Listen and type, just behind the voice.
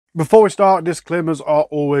Before we start, disclaimers are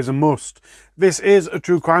always a must. This is a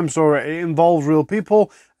true crime story. It involves real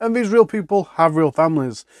people, and these real people have real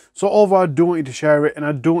families. So although I do want you to share it and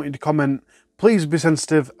I do want you to comment, please be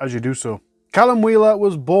sensitive as you do so. Callum Wheeler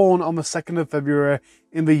was born on the 2nd of February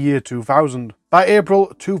in the year 2000. By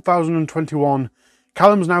April 2021,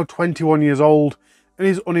 Callum's now 21 years old and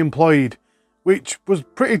he's unemployed, which was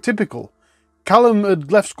pretty typical. Callum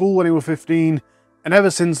had left school when he was 15 and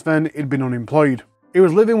ever since then he'd been unemployed. He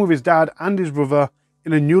was living with his dad and his brother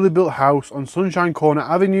in a newly built house on Sunshine Corner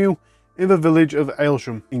Avenue in the village of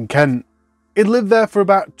Aylsham in Kent. He'd lived there for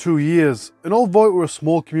about 2 years, and although it was a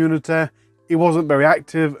small community, he wasn't very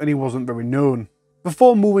active and he wasn't very known.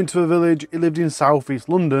 Before moving to the village, he lived in South East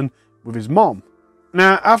London with his mom.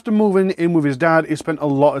 Now, after moving in with his dad, he spent a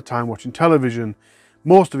lot of time watching television,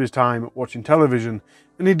 most of his time watching television,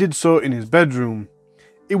 and he did so in his bedroom.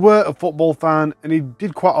 He were a football fan and he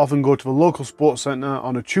did quite often go to the local sports centre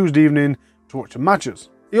on a Tuesday evening to watch the matches.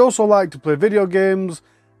 He also liked to play video games,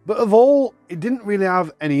 but of all, he didn't really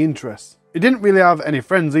have any interests. He didn't really have any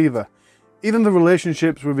friends either. Even the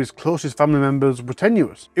relationships with his closest family members were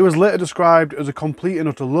tenuous. He was later described as a complete and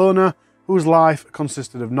utter loner whose life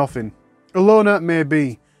consisted of nothing. A loner may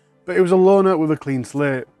be, but he was a loner with a clean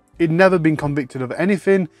slate. He'd never been convicted of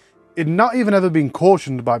anything. He'd not even ever been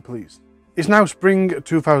cautioned by police. It's now spring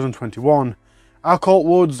 2021. Alcolt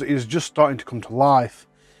Woods is just starting to come to life.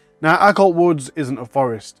 Now, Alcolt Woods isn't a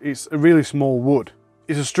forest, it's a really small wood.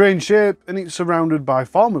 It's a strange shape and it's surrounded by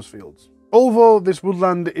farmers' fields. Although this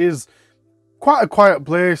woodland is quite a quiet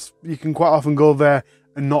place, you can quite often go there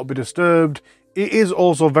and not be disturbed, it is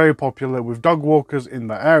also very popular with dog walkers in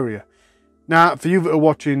that area. Now, for you that are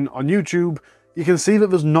watching on YouTube, you can see that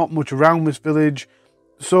there's not much around this village,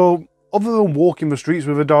 so other than walking the streets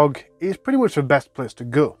with a dog, it's pretty much the best place to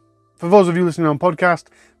go. For those of you listening on podcast,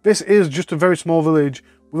 this is just a very small village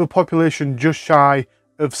with a population just shy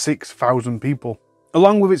of 6,000 people.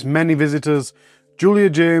 Along with its many visitors, Julia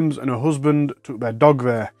James and her husband took their dog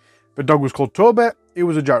there. The dog was called Toby, he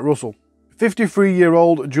was a Jack Russell.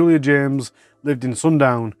 53-year-old Julia James lived in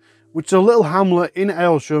Sundown, which is a little hamlet in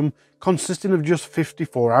Aylsham consisting of just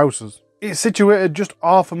 54 houses. It's situated just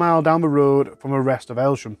half a mile down the road from the rest of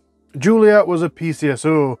Aylsham. Julia was a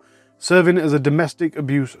PCSO, serving as a domestic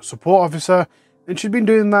abuse support officer, and she'd been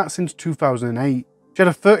doing that since 2008. She had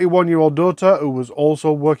a 31-year-old daughter who was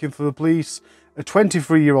also working for the police, a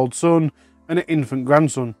 23-year-old son, and an infant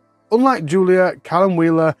grandson. Unlike Julia, Callum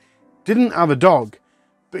Wheeler didn't have a dog,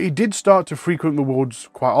 but he did start to frequent the woods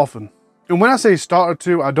quite often. And when I say started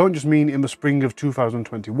to, I don't just mean in the spring of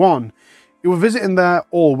 2021. He was visiting there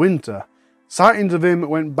all winter. Sightings of him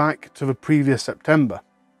went back to the previous September.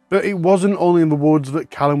 But it wasn't only in the woods that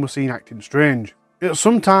Callum was seen acting strange. At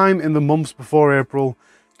some time in the months before April,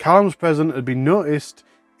 Callum's presence had been noticed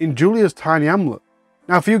in Julia's tiny hamlet.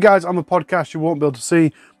 Now, for you guys on the podcast, you won't be able to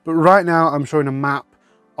see, but right now I'm showing a map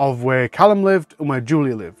of where Callum lived and where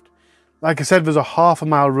Julia lived. Like I said, there's a half a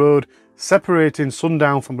mile road separating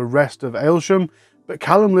Sundown from the rest of Aylsham, but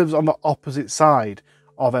Callum lives on the opposite side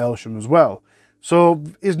of Aylsham as well. So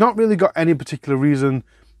he's not really got any particular reason,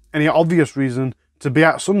 any obvious reason, to be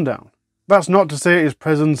at Sundown. That's not to say his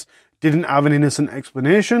presence didn't have an innocent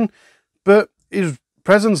explanation, but his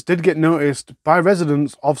presence did get noticed by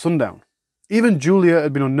residents of Sundown. Even Julia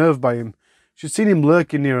had been unnerved by him. She'd seen him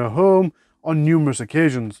lurking near her home on numerous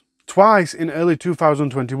occasions. Twice in early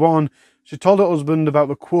 2021, she told her husband about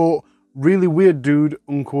the quote, really weird dude,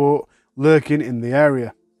 unquote, lurking in the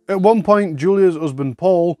area. At one point, Julia's husband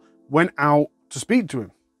Paul went out to speak to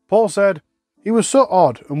him. Paul said, he was so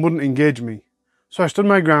odd and wouldn't engage me. So I stood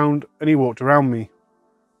my ground and he walked around me.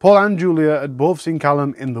 Paul and Julia had both seen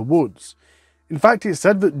Callum in the woods. In fact, it's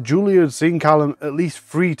said that Julia had seen Callum at least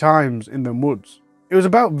 3 times in the woods. It was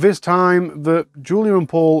about this time that Julia and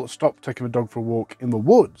Paul stopped taking the dog for a walk in the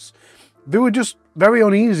woods. They were just very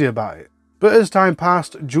uneasy about it. But as time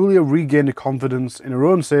passed, Julia regained a confidence in her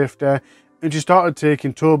own safety and she started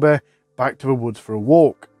taking Toby back to the woods for a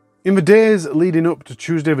walk. In the days leading up to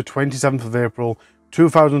Tuesday the 27th of April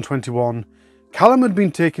 2021, Callum had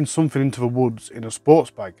been taking something into the woods in a sports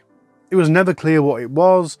bag. It was never clear what it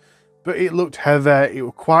was, but it looked heavy, it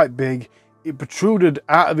was quite big, it protruded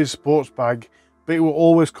out of his sports bag, but it was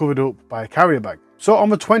always covered up by a carrier bag. So on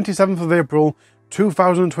the 27th of April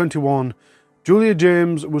 2021, Julia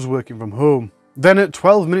James was working from home. Then at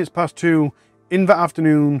 12 minutes past 2 in the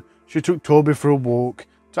afternoon, she took Toby for a walk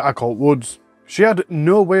to Alcolt Woods. She had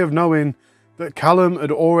no way of knowing that Callum had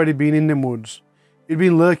already been in them woods. He'd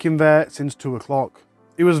been lurking there since 2 o'clock.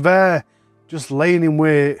 He was there, just laying in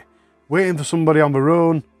wait, waiting for somebody on their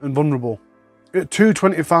own and vulnerable. At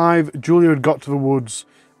 2:25, Julia had got to the woods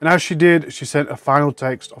and as she did, she sent a final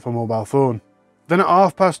text off her mobile phone. Then at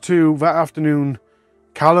 2:30 that afternoon,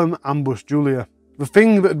 Callum ambushed Julia. The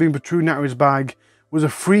thing that had been protruding out of his bag was a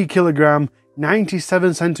 3 kilogram,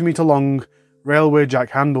 97 centimetre long railway jack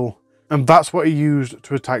handle, and that's what he used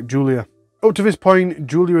to attack Julia. Up to this point,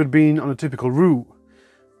 Julia had been on a typical route,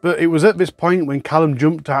 but it was at this point when Callum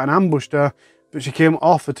jumped out and ambushed her that she came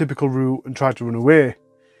off the typical route and tried to run away.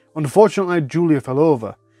 Unfortunately, Julia fell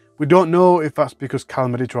over. We don't know if that's because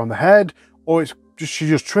Callum had hit her on the head or she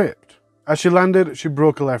just tripped. As she landed, she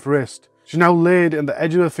broke her left wrist. She now laid in the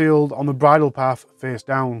edge of the field on the bridle path face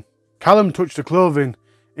down. Callum touched her clothing,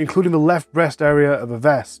 including the left breast area of her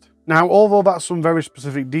vest. Now, although that's some very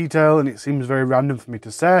specific detail and it seems very random for me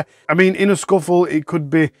to say, I mean, in a scuffle, it could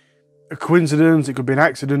be a coincidence, it could be an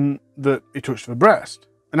accident that he touched her breast.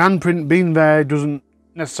 An handprint being there doesn't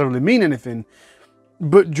necessarily mean anything,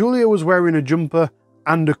 but Julia was wearing a jumper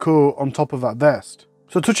and a coat on top of that vest.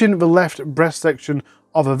 So touching the left breast section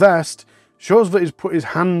of her vest shows that he's put his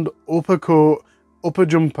hand up her coat, up her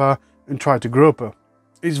jumper, and tried to grope her.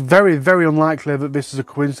 It's very, very unlikely that this is a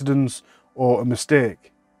coincidence or a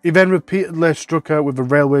mistake. He then repeatedly struck her with a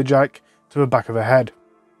railway jack to the back of her head.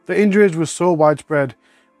 The injuries were so widespread,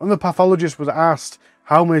 when the pathologist was asked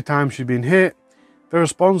how many times she'd been hit, the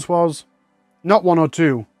response was, not 1 or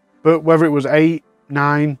 2, but whether it was 8,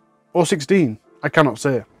 9, or 16, I cannot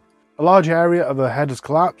say. A large area of her head has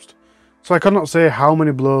collapsed, so I cannot say how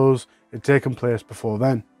many blows had taken place before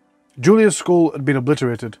then. Julia's skull had been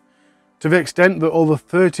obliterated, to the extent that over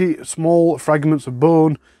 30 small fragments of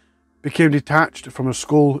bone became detached from her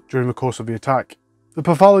skull during the course of the attack. The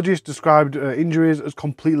pathologist described her injuries as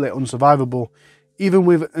completely unsurvivable, even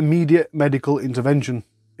with immediate medical intervention.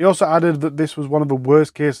 He also added that this was one of the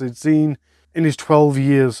worst cases he'd seen in his 12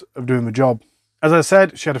 years of doing the job. As I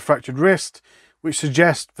said, she had a fractured wrist, which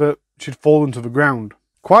suggests that she'd fallen to the ground.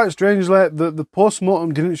 Quite strangely, the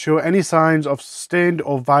post-mortem didn't show any signs of sustained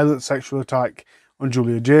or violent sexual attack on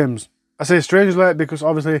Julia James. I say strangely because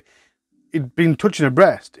obviously he'd been touching her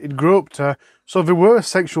breast, he'd groped her, so there were a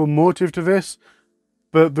sexual motive to this,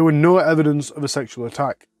 but there were no evidence of a sexual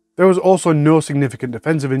attack. There was also no significant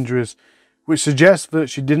defensive injuries, which suggests that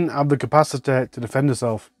she didn't have the capacity to defend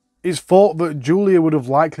herself. It's thought that Julia would have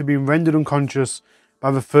likely been rendered unconscious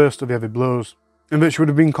by the first of the heavy blows, and that she would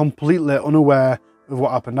have been completely unaware of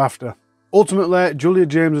what happened after. Ultimately, Julia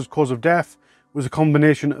James's cause of death was a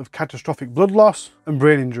combination of catastrophic blood loss and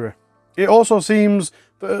brain injury. It also seems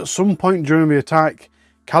that at some point during the attack,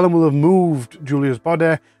 Callum will have moved Julia's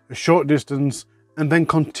body a short distance and then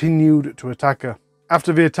continued to attack her.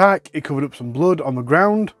 After the attack, he covered up some blood on the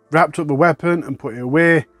ground, wrapped up the weapon and put it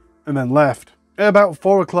away, and then left. At about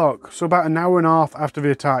 4 o'clock, so about an hour and a half after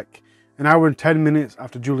the attack, an hour and 10 minutes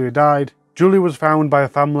after Julia died, Julia was found by a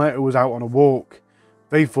family who was out on a walk.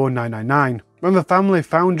 They phoned 999. When the family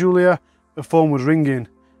found Julia, the phone was ringing,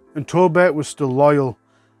 and Toby was still loyal,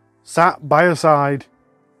 sat by her side,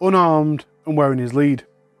 unarmed and wearing his lead.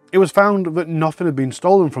 It was found that nothing had been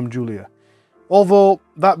stolen from Julia. Although,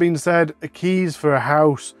 that being said, her keys for her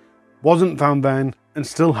house wasn't found then and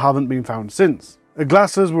still haven't been found since. Her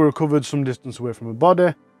glasses were recovered some distance away from her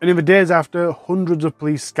body, and in the days after, hundreds of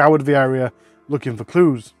police scoured the area looking for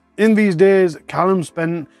clues. In these days, Callum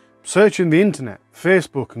spent searching the internet,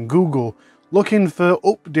 Facebook and Google, looking for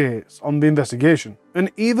updates on the investigation.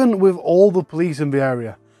 And even with all the police in the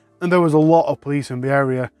area, and there was a lot of police in the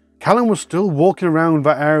area, Callum was still walking around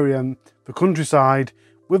that area and the countryside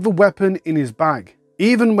with the weapon in his bag.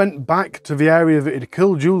 He even went back to the area that had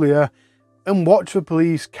killed Julia and watched the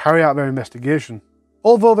police carry out their investigation.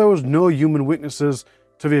 Although there was no human witnesses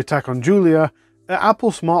to the attack on Julia, an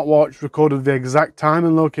Apple smartwatch recorded the exact time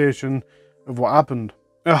and location of what happened.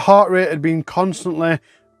 Her heart rate had been constantly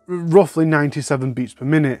roughly 97 beats per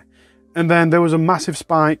minute, and then there was a massive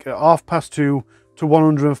spike at 2:30 to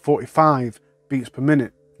 145 beats per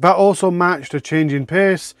minute. That also matched a change in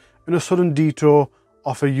pace and a sudden detour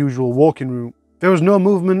off her usual walking route. There was no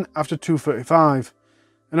movement after 2:35,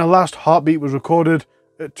 and her last heartbeat was recorded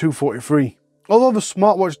at 2:43. Although the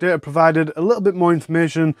smartwatch data provided a little bit more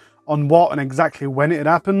information on what and exactly when it had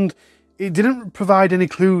happened, it didn't provide any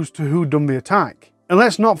clues to who'd done the attack. And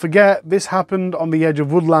let's not forget, this happened on the edge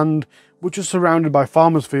of woodland, which is surrounded by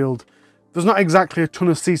farmers' field. There's not exactly a ton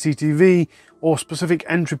of CCTV or specific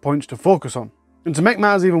entry points to focus on. And to make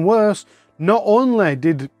matters even worse, not only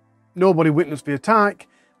did nobody witness the attack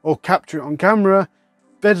or capture it on camera,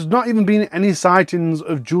 there's not even been any sightings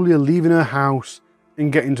of Julia leaving her house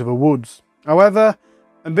and getting to the woods. However,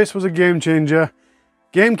 and this was a game changer,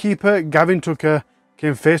 gamekeeper Gavin Tucker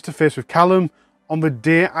came face to face with Callum on the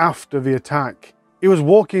day after the attack. He was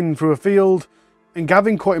walking through a field and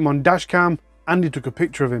Gavin caught him on dashcam and he took a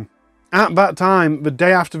picture of him. At that time, the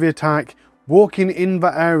day after the attack, walking in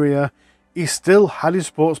that area, he still had his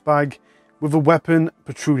sports bag with a weapon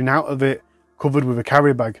protruding out of it, covered with a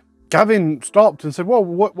carry bag. Gavin stopped and said, "Whoa,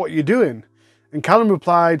 what are you doing?" And Callum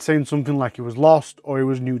replied saying something like he was lost or he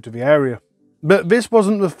was new to the area. But this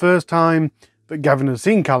wasn't the first time that Gavin had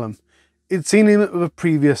seen Callum. He'd seen him the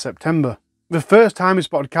previous September. The first time he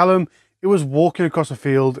spotted Callum, he was walking across a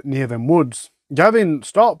field near them woods. Gavin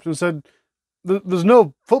stopped and said, "There's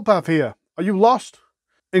no footpath here. Are you lost?"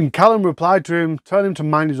 And Callum replied to him, telling him to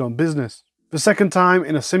mind his own business. The second time,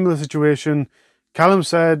 in a similar situation, Callum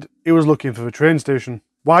said he was looking for the train station.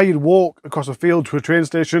 Why you'd walk across a field to a train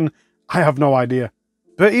station, I have no idea.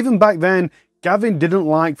 But even back then, Gavin didn't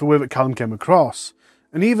like the way that Callum came across,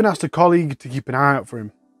 and even asked a colleague to keep an eye out for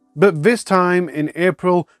him. But this time, in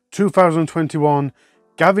April 2021,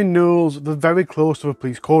 Gavin knows they're very close to the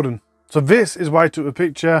police cordon. So this is why he took the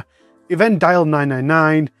picture. He then dialed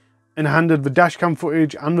 999 and handed the dashcam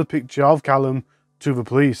footage and the picture of Callum to the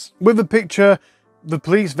police. With the picture, the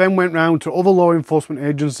police then went round to other law enforcement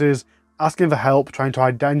agencies asking for help trying to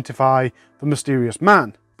identify the mysterious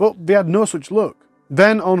man, but they had no such luck.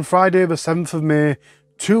 Then on Friday the 7th of May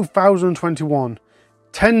 2021,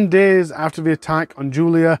 10 days after the attack on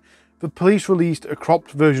Julia, the police released a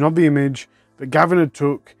cropped version of the image that Gavin had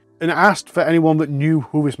took and asked for anyone that knew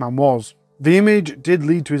who this man was. The image did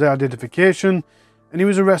lead to his identification and he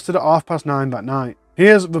was arrested at 9:30 that night.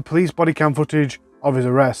 Here's the police body cam footage of his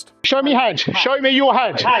arrest. Show me hand. Show me your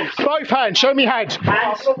hand. Hands. Both hands. Show me hand.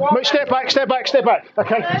 Step back, step back, step back.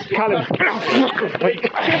 Okay, Callum.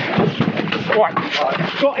 Right.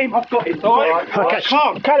 Got him. I've got him. Right. Okay.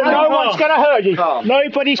 Calm. Callum, no one's going to hurt you. Calm.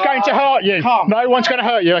 Nobody's going to hurt you. Calm. No one's going to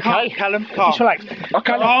hurt you, okay? Callum, calm. Just relax. I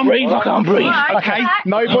can't breathe. I can't breathe. Okay.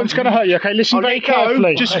 No one's going to hurt you, okay? Listen very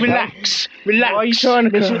carefully. Just relax. Relax.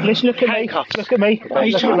 Listen, look at me. Look at me.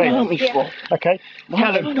 Look at me. Okay.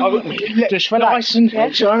 Callum, just relax.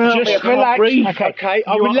 Just relax. Okay.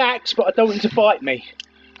 I'll relax, but I don't want you to bite me.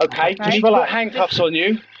 Okay. Just put handcuffs on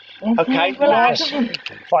you. Okay, nice.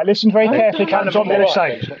 Right, listen very carefully, Callum. What I'm going to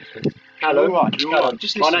say. Callum, right, Callum,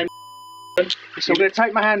 just listen. My name. I'm going to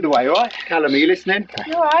take my hand away, all right? Callum, are you listening?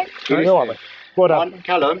 You all right? You all right? Well done.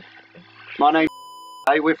 Callum, my name's.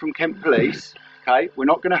 We're from Kent Police. Okay, we're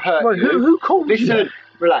not going to hurt you. Who called you? Listen,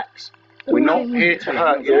 relax. We're not here to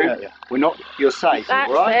hurt you. We're not. You're safe,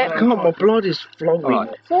 all right? Come on, my blood is flowing. Right.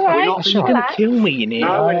 It's all right. You're going to kill me in here.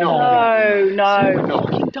 No, we're not.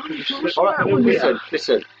 No. All right,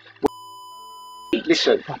 listen.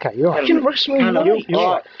 Listen. Okay, you're right. You can arrest me. You're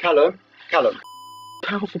right. Callum.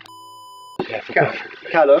 Powerful.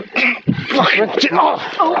 Callum.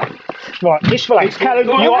 Right, just relax. Callum,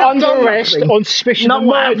 you're under arrest on suspicion of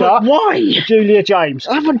murder. Why? Julia James.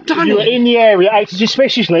 I haven't done it. You were in the area acting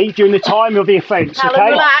suspiciously during the time of the offence,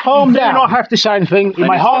 okay? Calm down. You do not have to say anything. You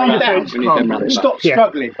may harm the offence. Stop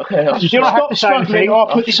struggling. You do not have to say anything. Or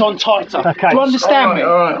I'll put this on tighter. Okay. Do you understand me?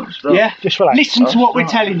 All right. Yeah? Just relax. Listen to what we're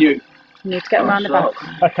telling you. You need to get around the back.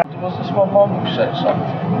 Okay. Was this my mum who said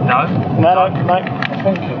something? No. I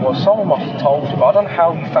think it was. Someone must have told you, but I don't know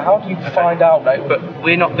how do you find out that? But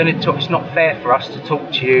we're not going to talk. It's not fair for us to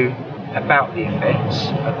talk to you about the offence,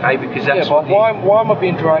 okay? Because that's why am I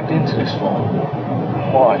being dragged into this for?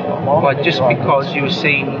 Why? Well, just because you were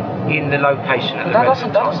seen in the location at the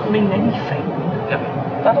that doesn't mean anything.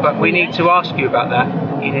 No. But we need to ask you about that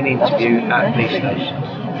in an interview at the police station.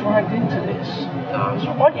 Dragged into this. No.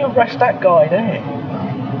 So why don't you arrest that guy there?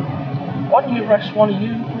 Why don't you arrest one of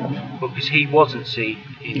you? Well, because he wasn't seen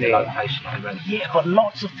in the location at the rent. Yeah, but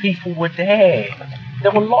lots of people were there.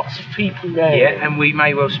 There were lots of people there. Yeah, and we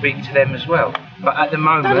may well speak to them as well. But at the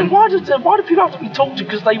moment... Why do people have to be talked to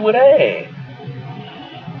because they were there?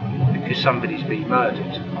 Because somebody's been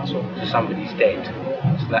murdered. So somebody's dead.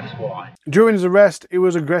 So that's why. During his arrest, he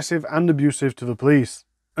was aggressive and abusive to the police.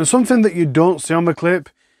 And something that you don't see on the clip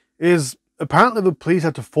is apparently the police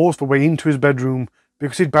had to force their way into his bedroom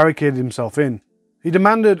because he'd barricaded himself in. He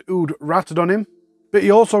demanded who'd ratted on him, but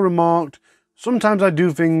he also remarked, "Sometimes I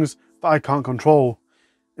do things that I can't control."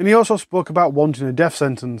 And he also spoke about wanting a death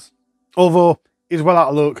sentence, although he's well out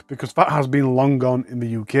of luck because that has been long gone in the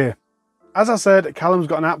UK. As I said, Callum's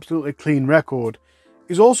got an absolutely clean record.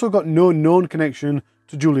 He's also got no known connection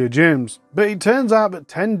to Julia James, but it turns out that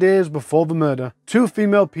 10 days before the murder, 2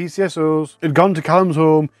 female PCSOs had gone to Callum's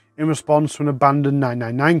home in response to an abandoned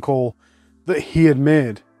 999 call that he had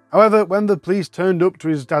made. However, when the police turned up to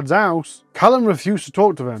his dad's house, Callum refused to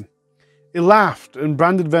talk to them. He laughed and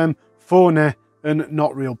branded them phony and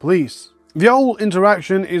not real police. The whole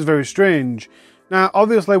interaction is very strange. Now,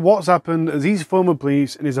 obviously what's happened is he's phoned the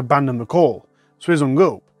police and he's abandoned the call. so he's hung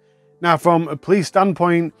up. Now, from a police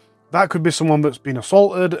standpoint, that could be someone that's been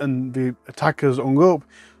assaulted and the attacker's hung up.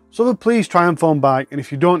 So the police try and phone back, and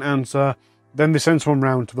if you don't answer, then they send someone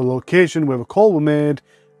round to the location where the call was made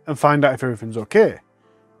and find out if everything's okay.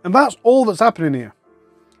 And that's all that's happening here.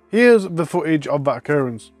 Here's the footage of that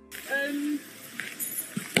occurrence.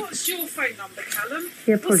 What's your phone number, Callum?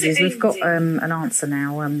 Yeah, apologies, we've got an answer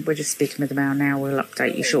now. We're just speaking with them now. We'll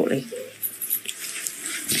update you shortly.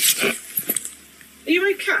 Are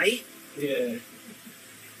you okay? Yeah.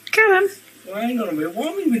 Callum? Well, hang on a minute. Why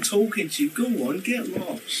have we been talking to you? Go on, get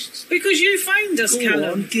lost. Because you phoned us, Go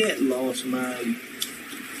Callum. on, get lost, mate.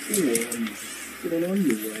 Go on. Go on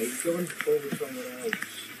your way. Go and bother someone else.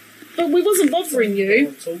 But we wasn't bothering you.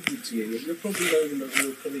 I'm talking to you. You're probably not even the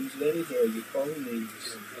real police anyway. Your phone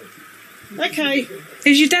rings. Okay.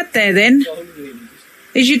 Is your dad there then? Phone rings.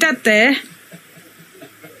 Is your dad there?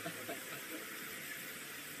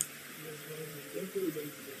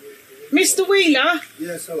 Mr. Wheeler?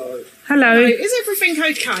 Yes, hello. Hello. Is everything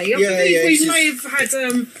okay? I believe we it's may have had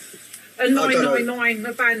a 999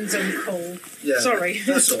 abandon call. Yeah, Sorry.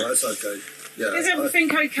 That's all right, that's okay. Yeah, Is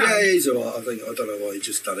everything okay? Yeah, he's all right. I don't know why he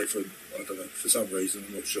just done it for some reason.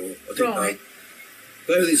 I'm not sure. I didn't know.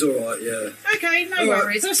 But everything's all right. Yeah. Okay, no All right.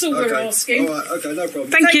 worries. That's all we're asking. All right. Okay, no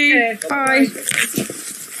problem. Thank Take you. care. Bye.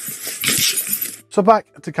 So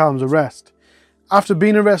back to Callum's arrest. After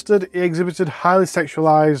being arrested, he exhibited highly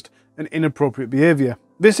sexualised and inappropriate behaviour.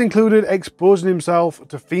 This included exposing himself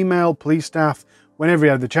to female police staff whenever he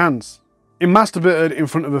had the chance. He masturbated in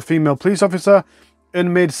front of a female police officer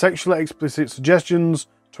and made sexually explicit suggestions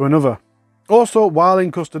to another. Also, while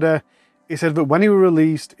in custody, he said that when he was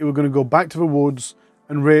released, he was going to go back to the woods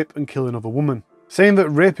and rape and kill another woman, saying that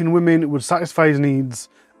raping women would satisfy his needs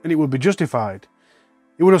and it would be justified.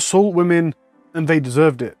 He would assault women and they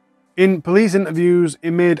deserved it. In police interviews, he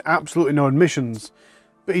made absolutely no admissions,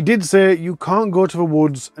 but he did say you can't go to the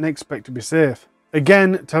woods and expect to be safe.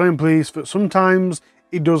 Again, telling police that sometimes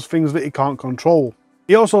he does things that he can't control.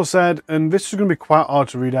 He also said, and this is going to be quite hard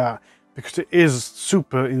to read out because it is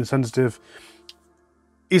super insensitive.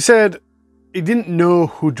 He said he didn't know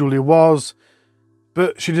who Julia was,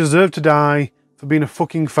 but she deserved to die for being a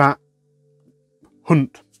fucking fat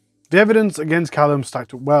hunt. The evidence against Callum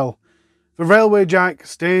stacked up well. The railway jack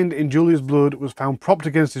stained in Julia's blood was found propped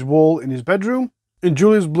against his wall in his bedroom, and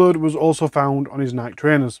Julia's blood was also found on his Nike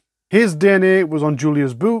trainers. His DNA was on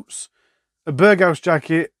Julia's boots, a Berghaus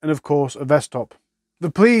jacket, and of course a vest top. The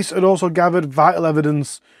police had also gathered vital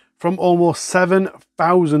evidence from almost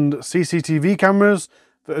 7,000 CCTV cameras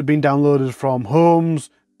that had been downloaded from homes,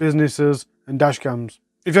 businesses and dashcams.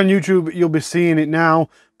 If you're on YouTube, you'll be seeing it now,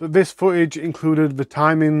 but this footage included the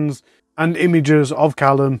timings and images of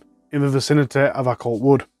Callum in the vicinity of Occult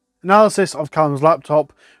Wood. Analysis of Callum's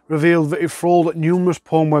laptop revealed that he trawled numerous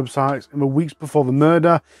porn websites in the weeks before the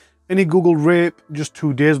murder, and he googled rape just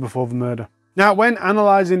 2 days before the murder. Now, when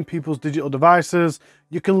analysing people's digital devices,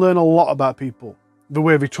 you can learn a lot about people. The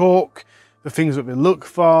way they talk, the things that they look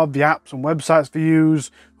for, the apps and websites they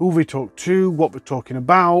use, who they talk to, what they're talking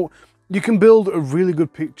about. You can build a really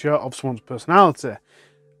good picture of someone's personality.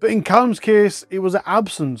 But in Callum's case, it was the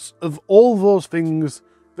absence of all those things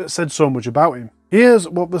that said so much about him. Here's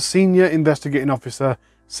what the senior investigating officer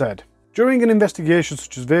said. During an investigation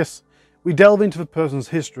such as this, we delve into the person's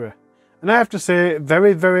history. And I have to say,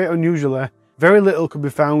 very, very unusually, very little could be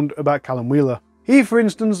found about Callum Wheeler. He, for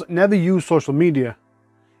instance, never used social media.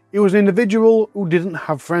 He was an individual who didn't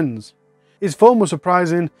have friends. His phone was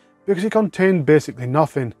surprising because it contained basically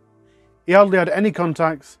nothing. He hardly had any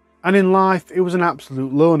contacts, and in life, he was an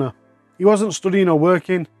absolute loner. He wasn't studying or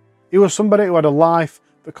working. He was somebody who had a life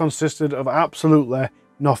that consisted of absolutely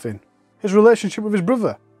nothing. His relationship with his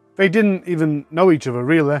brother. They didn't even know each other,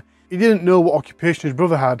 really. He didn't know what occupation his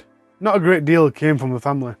brother had. Not a great deal came from the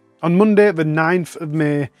family. On Monday, the 9th of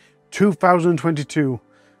May, 2022,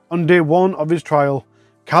 on day 1 of his trial,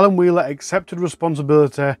 Callum Wheeler accepted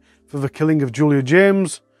responsibility for the killing of Julia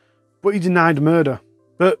James, but he denied murder.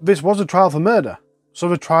 But this was a trial for murder, so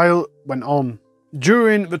the trial went on.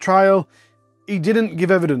 During the trial, he didn't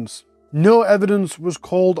give evidence. No evidence was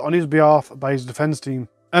called on his behalf by his defence team,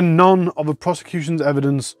 and none of the prosecution's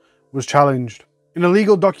evidence was challenged. In a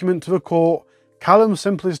legal document to the court, Callum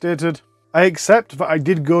simply stated, "I accept that I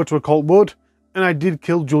did go to Occult Wood and I did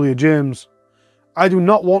kill Julia James. I do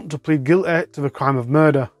not want to plead guilty to the crime of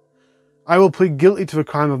murder. I will plead guilty to the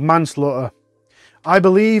crime of manslaughter. I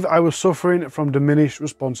believe I was suffering from diminished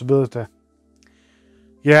responsibility."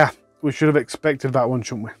 Yeah, we should have expected that one,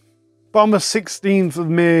 shouldn't we? But on the 16th of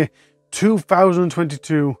May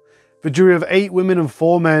 2022, the jury of 8 women and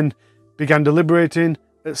 4 men began deliberating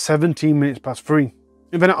at 17 minutes past 3.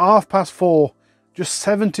 And then at 4:30, just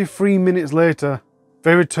 73 minutes later,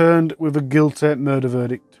 they returned with a guilty murder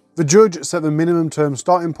verdict. The judge set the minimum term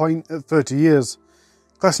starting point at 30 years,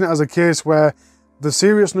 classing it as a case where the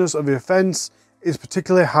seriousness of the offence is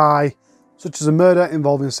particularly high, such as a murder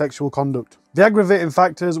involving sexual conduct. The aggravating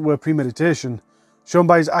factors were premeditation, shown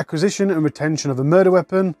by his acquisition and retention of a murder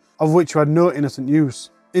weapon, of which he had no innocent use.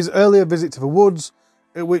 His earlier visit to the woods,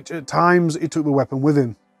 at which at times he took the weapon with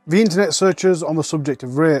him. The internet searches on the subject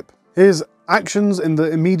of rape. His actions in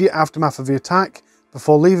the immediate aftermath of the attack,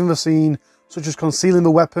 before leaving the scene, such as concealing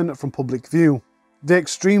the weapon from public view. The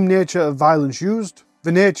extreme nature of violence used.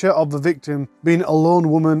 The nature of the victim being a lone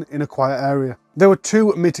woman in a quiet area. There were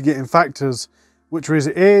two mitigating factors, which were his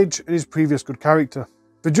age and his previous good character.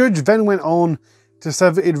 The judge then went on to say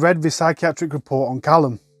that he'd read the psychiatric report on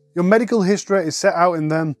Callum. Your medical history is set out in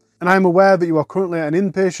them, and I am aware that you are currently an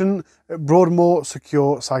inpatient at Broadmoor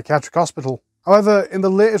Secure Psychiatric Hospital. However, in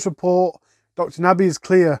the latest report, Dr. Nabi is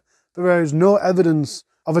clear that there is no evidence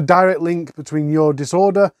of a direct link between your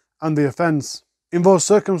disorder and the offence. In those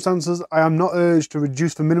circumstances, I am not urged to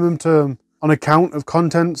reduce the minimum term on account of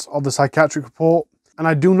contents of the psychiatric report, and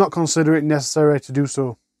I do not consider it necessary to do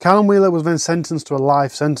so. Callum Wheeler was then sentenced to a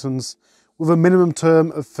life sentence with a minimum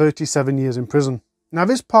term of 37 years in prison. Now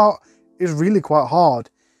this part is really quite hard.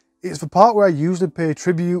 It's the part where I usually pay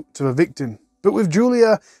tribute to the victim. But with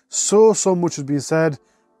Julia, so much has been said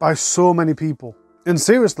by so many people. And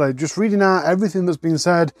seriously, just reading out everything that's been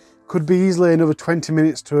said could be easily another 20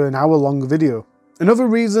 minutes to an hour long video. Another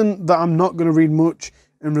reason that I'm not going to read much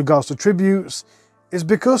in regards to tributes is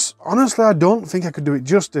because, honestly, I don't think I could do it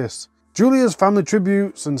justice. Julia's family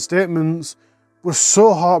tributes and statements were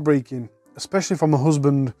so heartbreaking, especially from her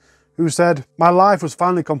husband, who said, "My life was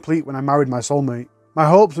finally complete when I married my soulmate. My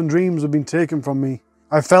hopes and dreams have been taken from me.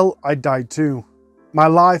 I felt I died too. My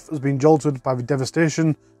life has been jolted by the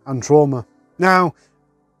devastation and trauma." Now,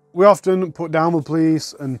 we often put down the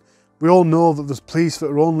police, and we all know that there's police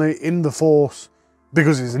that are only in the force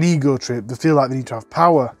because it's an ego trip. They feel like they need to have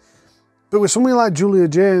power. But with somebody like Julia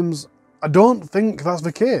James, I don't think that's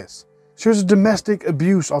the case. She was a domestic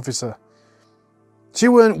abuse officer. She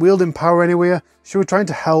weren't wielding power anywhere. She was trying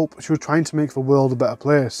to help. She was trying to make the world a better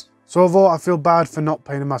place. So although I feel bad for not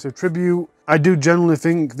paying a massive tribute, I do genuinely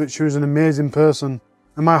think that she was an amazing person,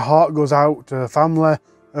 and my heart goes out to her family,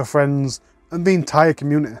 her friends, and the entire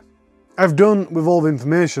community. I've done with all the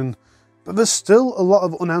information, but there's still a lot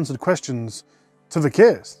of unanswered questions to the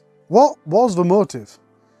case. What was the motive?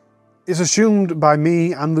 It's assumed by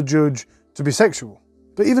me and the judge to be sexual,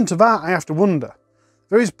 but even to that I have to wonder.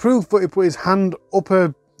 There is proof that he put his hand up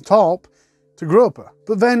her top to grope her,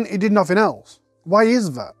 but then he did nothing else. Why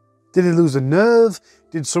is that? Did he lose a nerve?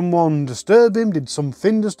 Did someone disturb him? Did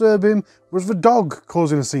something disturb him? Was the dog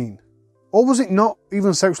causing a scene? Or was it not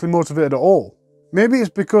even sexually motivated at all? Maybe it's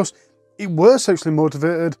because it were sexually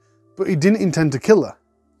motivated, but he didn't intend to kill her.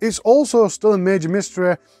 It's also still a major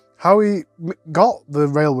mystery how he got the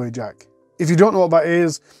railway jack. If you don't know what that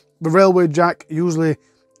is, the railway jack usually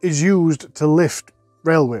is used to lift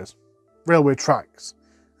railway tracks.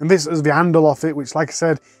 And this is the handle off it, which, like I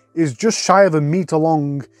said, is just shy of 1 metre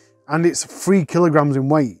long, and it's 3 kilograms in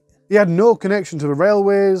weight. He had no connection to the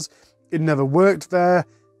railways, he'd never worked there,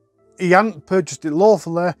 he hadn't purchased it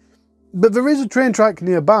lawfully, but there is a train track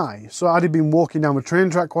nearby, so had he been walking down the train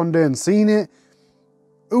track one day and seen it?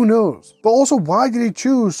 Who knows? But also, why did he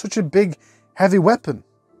choose such a big, heavy weapon?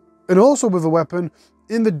 And also with a weapon,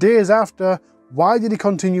 in the days after, why did he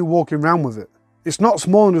continue walking around with it? It's not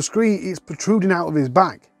small and discreet, it's protruding out of his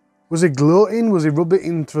back. Was he gloating? Was he rubbing it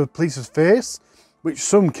into the police's face? Which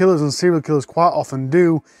some killers and serial killers quite often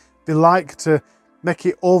do. They like to make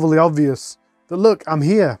it overly obvious that, look, I'm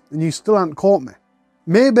here and you still haven't caught me.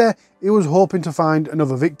 Maybe he was hoping to find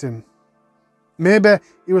another victim. Maybe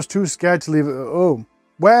he was too scared to leave it at home.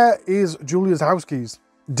 Where is Julia's house keys?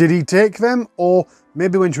 Did he take them? Or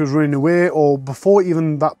maybe when she was running away, or before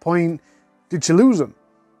even that point, did she lose them?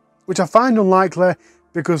 Which I find unlikely,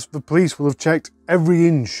 because the police will have checked every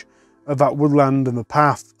inch of that woodland and the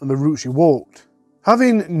path and the route she walked.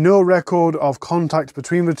 Having no record of contact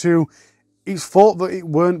between the two, it's thought that it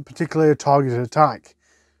weren't particularly a targeted attack.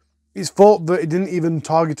 It's thought that it didn't even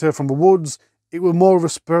target her from the woods, it was more of a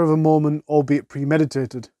spur of a moment, albeit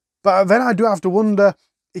premeditated. But then I do have to wonder,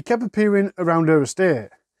 he kept appearing around her estate.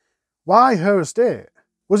 Why her estate?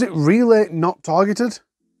 Was it really not targeted?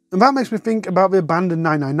 And that makes me think about the abandoned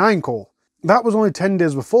 999 call. That was only 10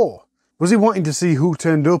 days before. Was he wanting to see who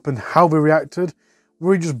turned up and how they reacted?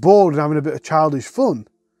 Were he just bored and having a bit of childish fun?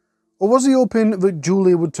 Or was he hoping that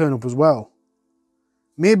Julia would turn up as well?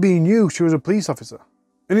 Maybe he knew she was a police officer.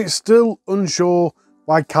 and it's still unsure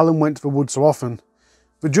why Callum went to the woods so often.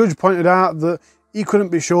 The judge pointed out that he couldn't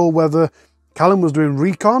be sure whether Callum was doing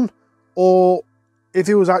recon or if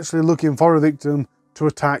he was actually looking for a victim to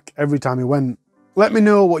attack every time he went. Let me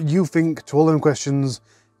know what you think to all them questions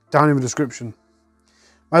down in the description.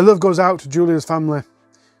 My love goes out to Julia's family.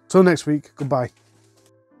 Till next week, goodbye.